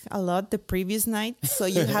drink a lot the previous night, so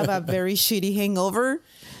you have a very shitty hangover.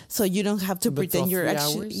 So you don't have to pretend you're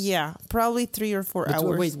actually. Hours? Yeah, probably 3 or 4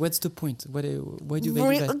 hours. Wait, what's the point? Why do they do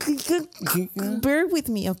that? Bear with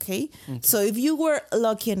me, okay? So if you were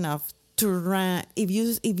lucky enough to run, if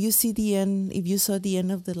you see the end, if you saw the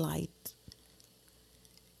end of the light,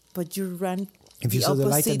 but you ran. If you saw the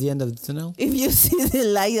light at the end of the tunnel. If you see the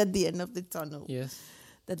light at the end of the tunnel. Yes.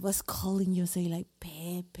 That was calling you, say like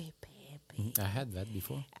Pepe. I had that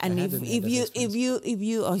before. And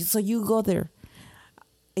so you go there.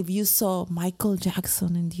 If you saw Michael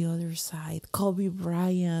Jackson on the other side, Kobe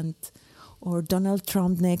Bryant, or Donald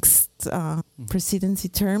Trump next presidency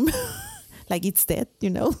term, like it's dead,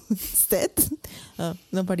 it's dead.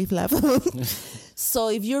 Nobody laugh. So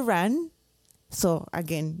if you ran, so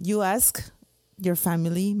again, you ask your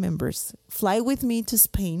family members, fly with me to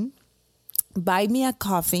Spain, buy me a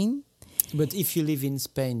coffin. But if you live in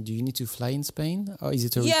Spain, do you need to fly in Spain, or is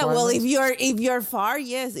it a requirement? Yeah, well, if you're far,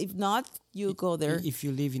 yes. If not, you go there. If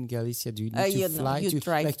you live in Galicia, do you need to fly? You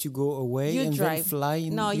drive. Like to go away then fly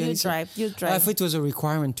in Galicia? You drive. I thought it was a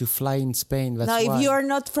requirement to fly in Spain. That's why. If you're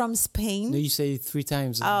not from Spain. No, you say it 3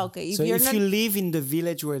 times. Okay. So if you live in the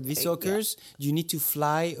village where this occurs, do you need to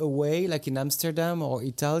fly away, like in Amsterdam or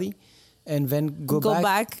Italy, and then go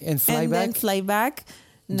back and fly back? Then fly back.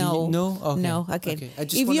 No. Okay. No. Okay.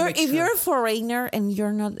 If you're a foreigner and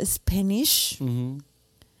you're not Spanish,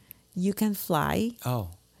 you can fly.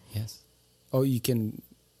 Oh, yes. Oh, you can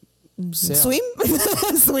sail. Swim.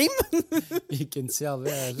 Swim. You can sail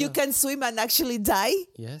there as well. You can swim and actually die.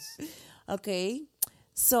 Yes. Okay.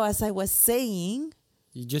 So as I was saying,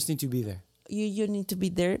 you just need to be there. You need to be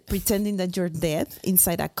there pretending that you're dead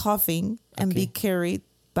inside a coffin and be carried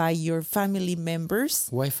by your family members.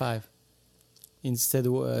 Why 5? Instead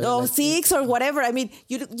of 6 or whatever. I mean,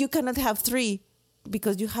 you cannot have 3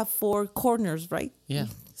 because you have 4 corners, right? Yeah.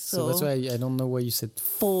 So that's why I don't know why you said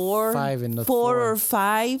 4, 5 and not 4 or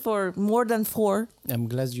 5 or more than 4. I'm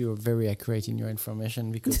glad you're very accurate in your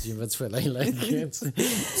information because that's what I like.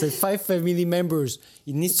 So 5 family members.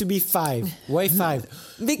 It needs to be 5. Why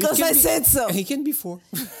 5? Because I said so. It can be 4.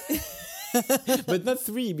 But not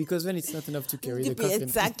 3, because then it's not enough to carry the coffin.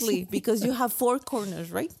 Exactly, because you have 4 corners,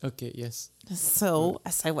 right? Okay, yes. So,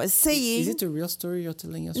 as I was saying... Is it a real story you're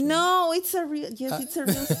telling us? No, it's a real... Yes, it's a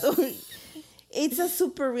real story. It's a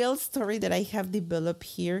super real story that I have developed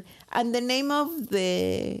here. And the name of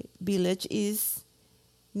the village is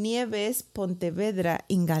Nieves Pontevedra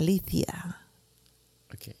in Galicia.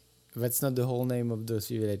 Okay. That's not the whole name of the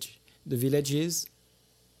village. The village is?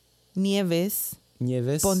 Nieves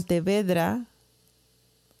Pontevedra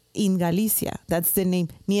in Galicia. That's the name.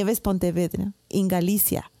 Nieves Pontevedra in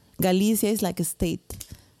Galicia. Galicia is like a state.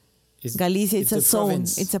 Galicia is a zone.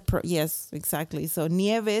 Province. It's yes, exactly. So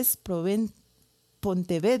Nieves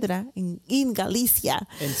Pontevedra in Galicia.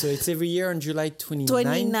 And so it's every year on July 29th?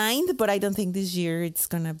 29th, but I don't think this year it's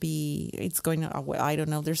going to, I don't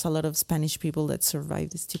know. There's a lot of Spanish people that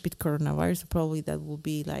survived the stupid coronavirus. Probably that will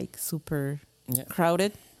be like super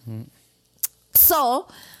crowded. Mm. So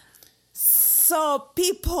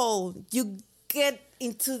people, you get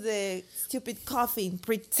into the stupid coffin,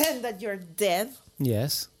 pretend that you're dead.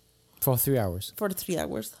 Yes, for 3 hours. For 3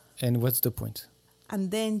 hours. And what's the point? And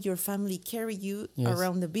then your family carry you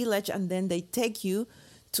around the village, and then they take you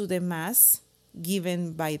to the mass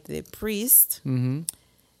given by the priest. Mm-hmm.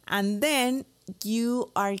 And then you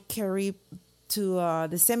are carried to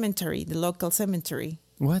the cemetery, the local cemetery.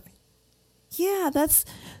 What? Yeah, that's...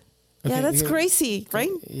 Okay, that's crazy, right?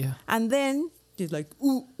 Yeah. And then it's like,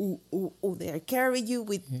 ooh, ooh, ooh, ooh. They are carrying you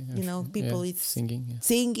with, people it's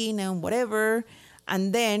singing and whatever.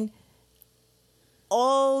 And then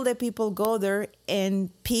all the people go there and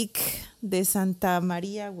pick the Santa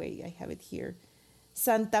Maria. Wait, I have it here.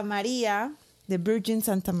 Santa Maria, the Virgin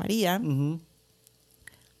Santa Maria. Mm-hmm.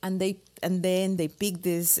 And then they pick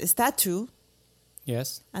this statue.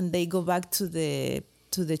 Yes. And they go back to the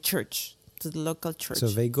church. To the local church. So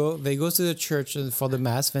they go to the church for the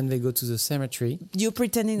mass, then they go to the cemetery. You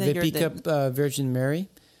pretending that you're dead. They pick up Virgin Mary.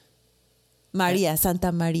 Maria,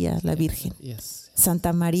 Santa Maria la Virgen. Yes.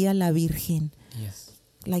 Santa Maria la Virgen. Yes.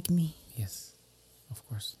 Like me. Yes, of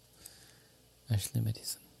course. Ashley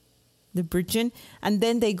Madison. the Virgin, and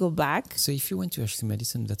then they go back. So if you went to Ashley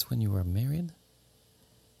Madison, that's when you were married?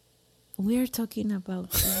 We are talking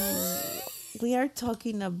about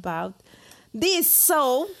this.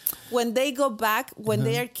 So when they go back, when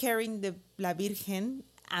they are carrying the La Virgen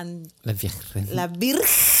and La Virgen. La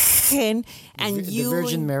Virgen and The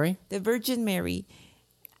Virgin Mary. The Virgin Mary,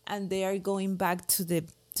 and they are going back to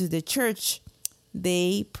the church,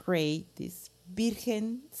 they pray this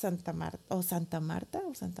Virgen Santa Marta or Santa Marta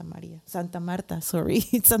or Santa Maria. Santa Marta, sorry.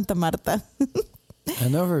 It's Santa Marta.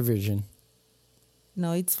 Another virgin.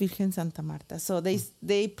 No, it's Virgen Santa Marta. So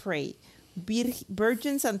they pray,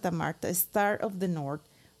 Virgin Santa Marta, Star of the North,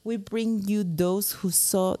 we bring you those who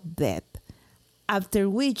saw death. After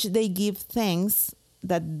which they give thanks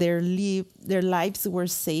that their lives were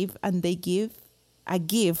saved, and they give a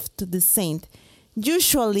gift to the saint.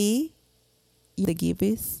 Usually, the gift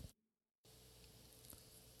is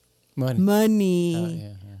money. Oh,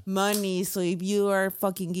 yeah. Money. So if you are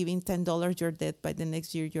fucking giving $10, you're dead. By the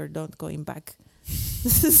next year, you're not going back.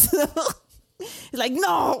 So, it's like,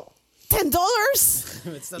 no,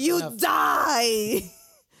 $10, you enough. die.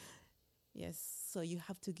 Yes, so you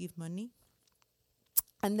have to give money.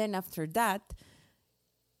 And then after that,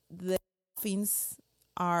 the coffins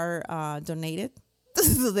are donated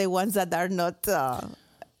to the ones that are not, well,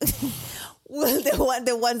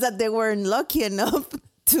 the ones that they weren't lucky enough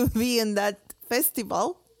to be in that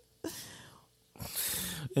festival.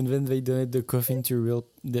 And then they donate the coffin to real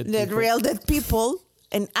dead people. Real dead people.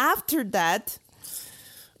 And after that,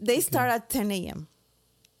 they start at 10 a.m.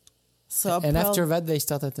 So and after that, they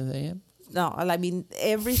start at 10 a.m.? No, I mean,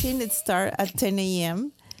 everything it start at 10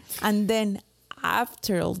 a.m. And then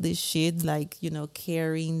after all this shit, like,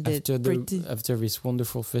 carrying After this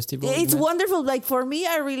wonderful festival. It's wonderful. Like, for me,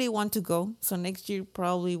 I really want to go. So next year,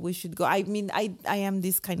 probably we should go. I mean, I am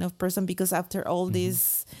this kind of person because after all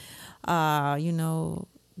this,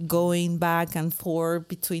 going back and forth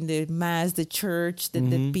between the mass, the church,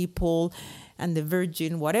 the people, and the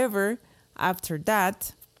Virgin, whatever, after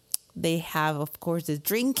that, they have, of course, the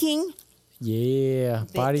drinking. Yeah,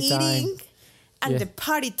 party time. And the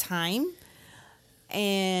party time.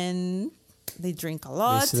 And they drink a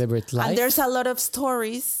lot. They celebrate life. And there's a lot of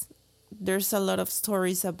stories. There's a lot of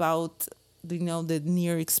stories about, the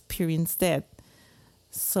near experience death.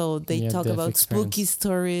 So they talk about spooky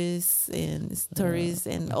stories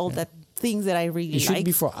and all that things that I really like. It should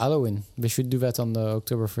be for Halloween. They should do that on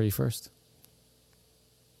October 31st.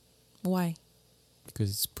 Why? Because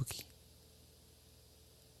it's spooky.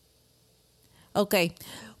 Okay.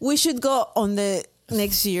 We should go on the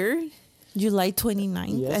next year, July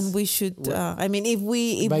 29th. Yes. And we should, if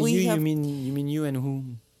we By you, have... you mean you and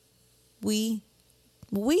whom? We,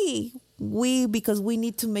 because we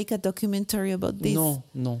need to make a documentary about this. No.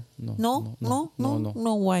 Why?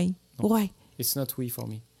 No. Why? It's not we for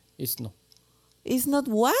me. It's no. It's not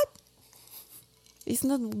what? It's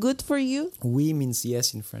not good for you? We means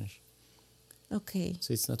yes in French. Okay.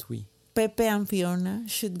 So it's not we. Pepe and Fiona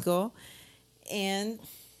should go and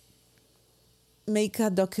make a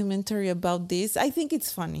documentary about this. I think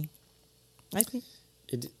it's funny.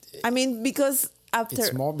 Because after...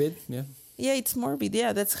 It's morbid, yeah. Yeah, it's morbid.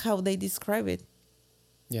 Yeah, that's how they describe it.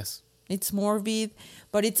 Yes. It's morbid,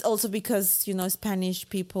 but it's also because, Spanish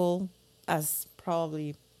people, as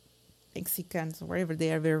probably Mexicans or wherever,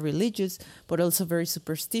 they are very religious, but also very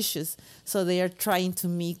superstitious. So they are trying to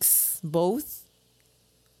mix both.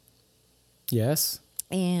 Yes.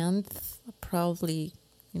 And probably,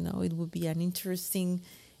 it would be an interesting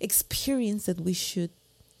experience that we should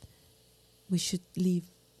live.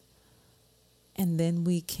 And then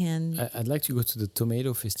we can... I'd like to go to the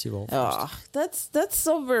tomato festival first. Oh, that's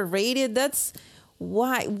overrated. That's...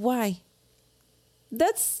 Why?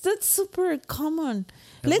 That's super common.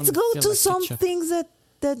 Let's go to like some ketchup. things that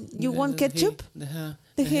you want ketchup.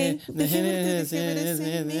 Okay.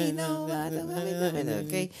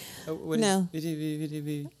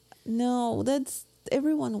 No, that's...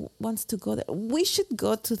 Everyone wants to go there. We should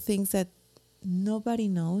go to things that nobody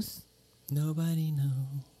knows. Nobody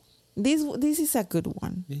knows. This is a good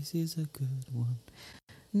one. This is a good one.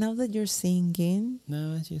 Now that you're singing,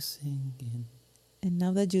 and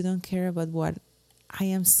now that you don't care about what I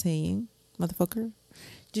am saying, motherfucker,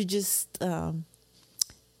 you just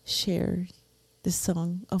share the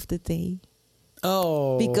song of the day.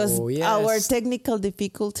 Oh, because yes. our technical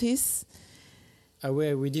difficulties.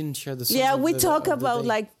 We didn't share the song. Yeah, we talk talk about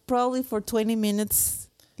probably for 20 minutes.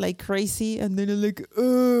 Like crazy, and then I'm like,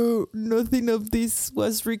 oh, nothing of this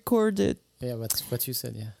was recorded. Yeah, that's what you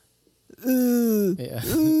said, yeah. Yeah.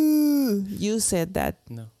 You said that.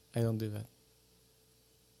 No, I don't do that.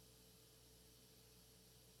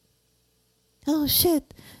 Oh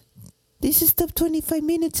shit! This is stopped 25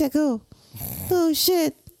 minutes ago. Oh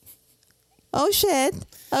shit! Oh shit!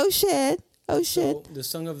 Oh shit! Oh shit! So the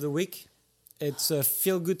song of the week, it's a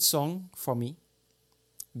feel-good song for me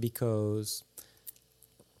because,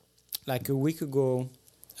 like a week ago,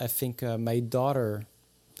 I think my daughter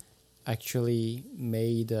actually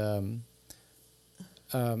made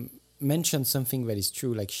mentioned something that is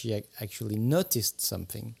true. Like she actually noticed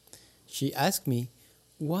something. She asked me,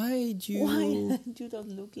 "Why do you? Why you don't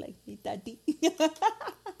look like me, Daddy?"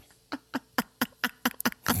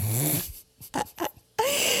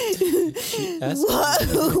 She asked me,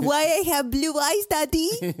 Why I have blue eyes, Daddy?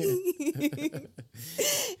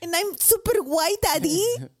 And I'm super white, Daddy.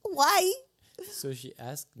 Why? So she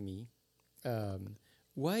asked me,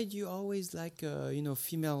 "Why do you always like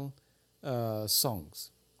female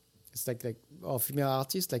songs? It's like or female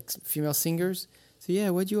artists, like female singers. So yeah,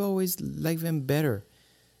 why do you always like them better?"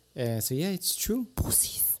 So yeah, it's true.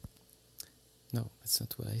 Pussies. No, that's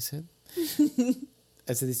not what I said.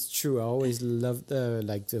 I said it's true. I always loved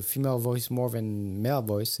the female voice more than male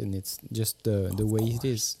voice, and it's just the way it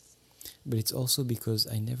is. But it's also because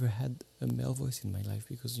I never had a male voice in my life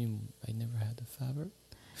because I never had a father.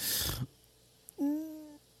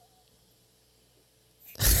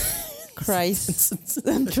 Christ,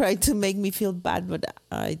 I'm trying to make me feel bad, but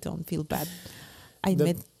I don't feel bad.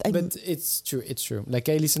 But it's true. It's true. Like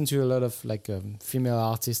I listen to a lot of female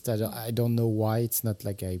artists. I don't know why. It's not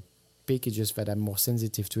like I pick. It's just that I'm more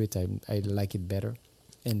sensitive to it. I like it better,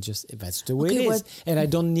 and just that's the way it is. And I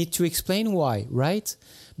don't need to explain why, right?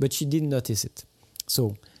 But she didn't notice it.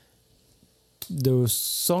 So the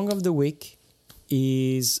song of the week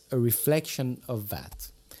is a reflection of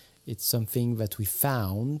that. It's something that we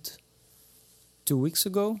found 2 weeks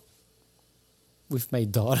ago with my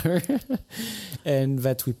daughter and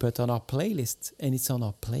that we put on our playlist, and it's on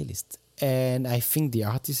our playlist. And I think the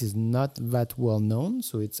artist is not that well known,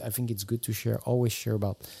 so I think it's good to always share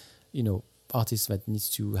about, artists that needs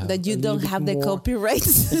to have that you don't have the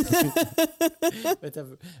copyrights. But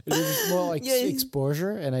have a little bit more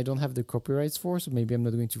exposure, and I don't have the copyrights for, so maybe I'm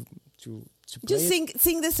not going to play just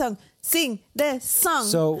sing the song. Sing the song.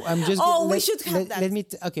 So I'm just. We should have that. Let me.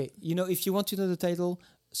 Okay, if you want to know the title,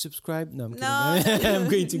 subscribe. No, I'm kidding. I'm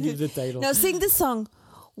going to give the title. No, sing the song.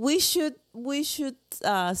 We should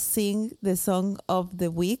sing the song of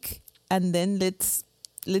the week, and then let's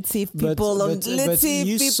see if people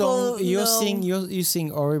you sing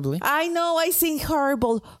horribly. I know I sing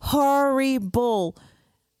horrible.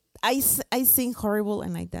 I sing horrible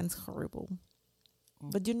and I dance horrible.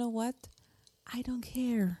 But you know what? I don't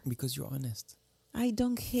care. Because you're honest. I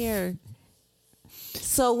don't care.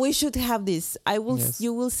 So we should have this.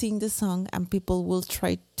 You will sing the song and people will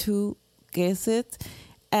try to guess it,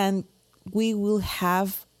 and we will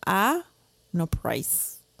have no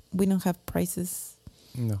prize. We don't have prizes.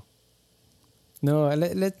 No.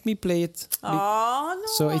 Let me play it. Oh no!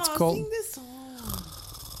 So it's called. Sing the song.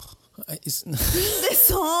 Sing the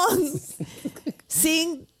song.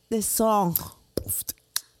 Sing the song.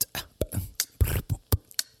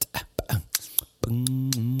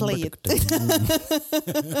 Play it.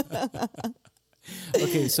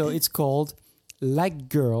 Okay, so it's called Like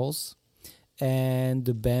Girls, and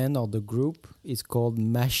the band or the group is called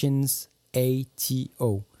Machines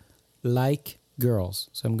ATO. Like Girls.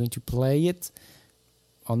 So I'm going to play it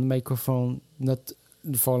on the microphone, not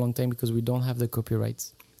for a long time because we don't have the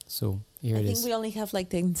copyrights. So here it is. I think we only have like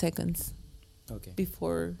 10 seconds. Okay.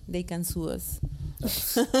 Before they can sue us.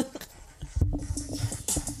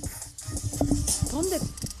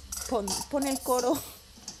 Pon el coro.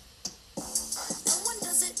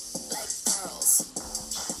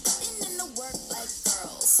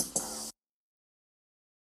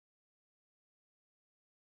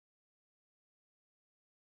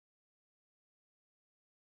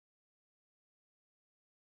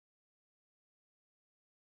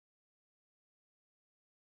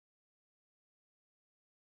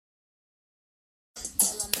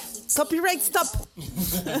 Copyright, stop.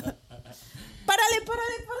 Párale.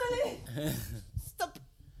 Stop.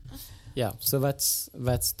 Yeah, so that's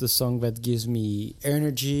the song that gives me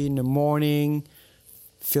energy in the morning,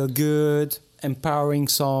 feel good, empowering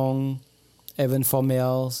song, even for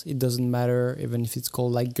males. It doesn't matter, even if it's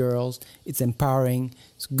called Like Girls. It's empowering.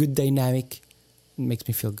 It's good dynamic. It makes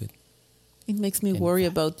me feel good. It makes me worry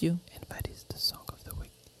about you. And that is the song of the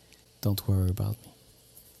week. Don't worry about me.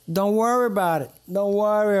 Don't worry about it. Don't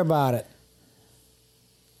worry about it.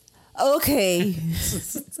 Okay.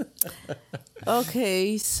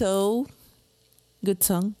 Okay, so good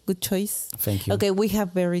song, good choice. Thank you. Okay, we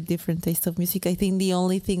have very different taste of music. I think the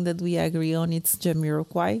only thing that we agree on is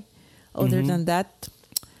Jamiroquai. Other than that,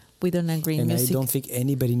 we don't agree in music. And I don't think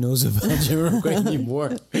anybody knows about Jamiroquai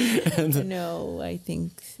anymore. No, I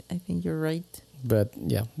think you're right. But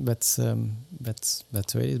yeah, that's how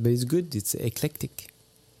it is. But it's good. It's eclectic.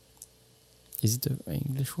 Is it an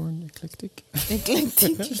English word? Eclectic.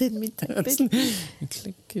 Eclectic. Let me type it.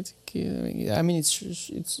 Eclectic. I mean,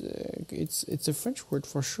 it's a French word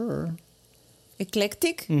for sure.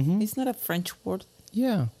 Eclectic. It's not a French word.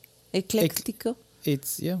 Yeah. Eclectico.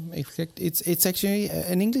 It's actually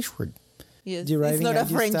an English word. Yes, deriving it's not a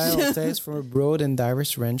French. style of taste from a broad and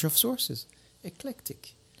diverse range of sources.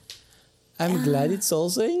 Eclectic. I'm glad it's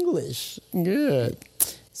also English. Good.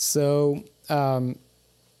 So, and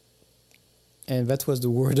that was the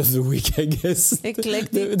word of the week, I guess.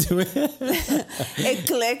 Eclectic.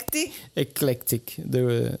 Eclectic. Eclectic.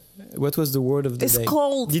 What was the word of the day? It's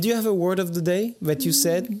cold. Did you have a word of the day that you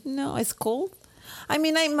said? No, it's cold. I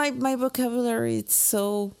mean, my vocabulary is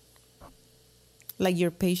so like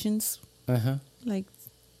your patience. Like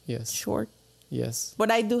yes, short. Yes.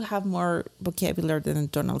 But I do have more vocabulary than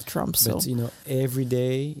Donald Trump. So. But every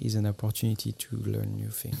day is an opportunity to learn new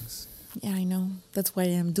things. Yeah, I know. That's why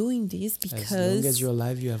I'm doing this, because as long as you're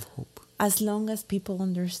alive, you have hope. As long as people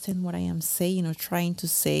understand what I am saying or trying to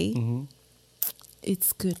say,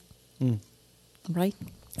 it's good. Right?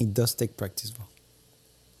 It does take practice, though.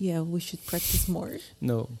 Yeah, we should practice more.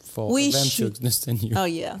 No, for them to understand you. Oh,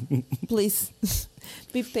 yeah. Please,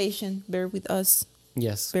 be patient. Bear with us.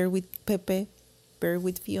 Yes. Bear with Pepe. Bear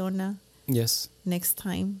with Fiona. Yes. Next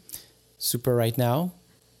time. Super Right Now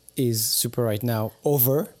is Super Right Now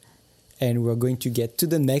over. And we're going to get to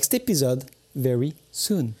the next episode very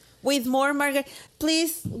soon. With more margarita.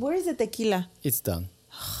 Please, where is the tequila? It's done.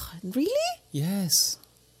 Really? Yes.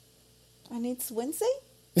 And it's Wednesday?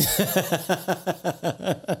 Yes,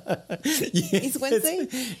 it's Wednesday?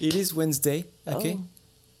 It is Wednesday. Okay. Oh,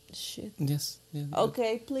 shit. Yes. Yeah,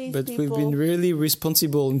 okay, please, but people. We've been really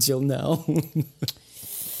responsible until now.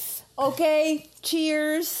 Okay,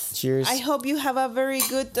 cheers. Cheers. I hope you have a very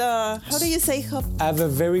good, how do you say hope? Have a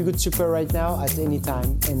very good Super Right Now at any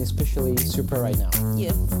time, and especially Super Right Now.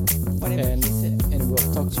 Yes, whatever and, he said. And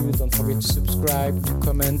we'll talk to you. Don't forget to subscribe, to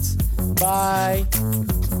comment. Bye.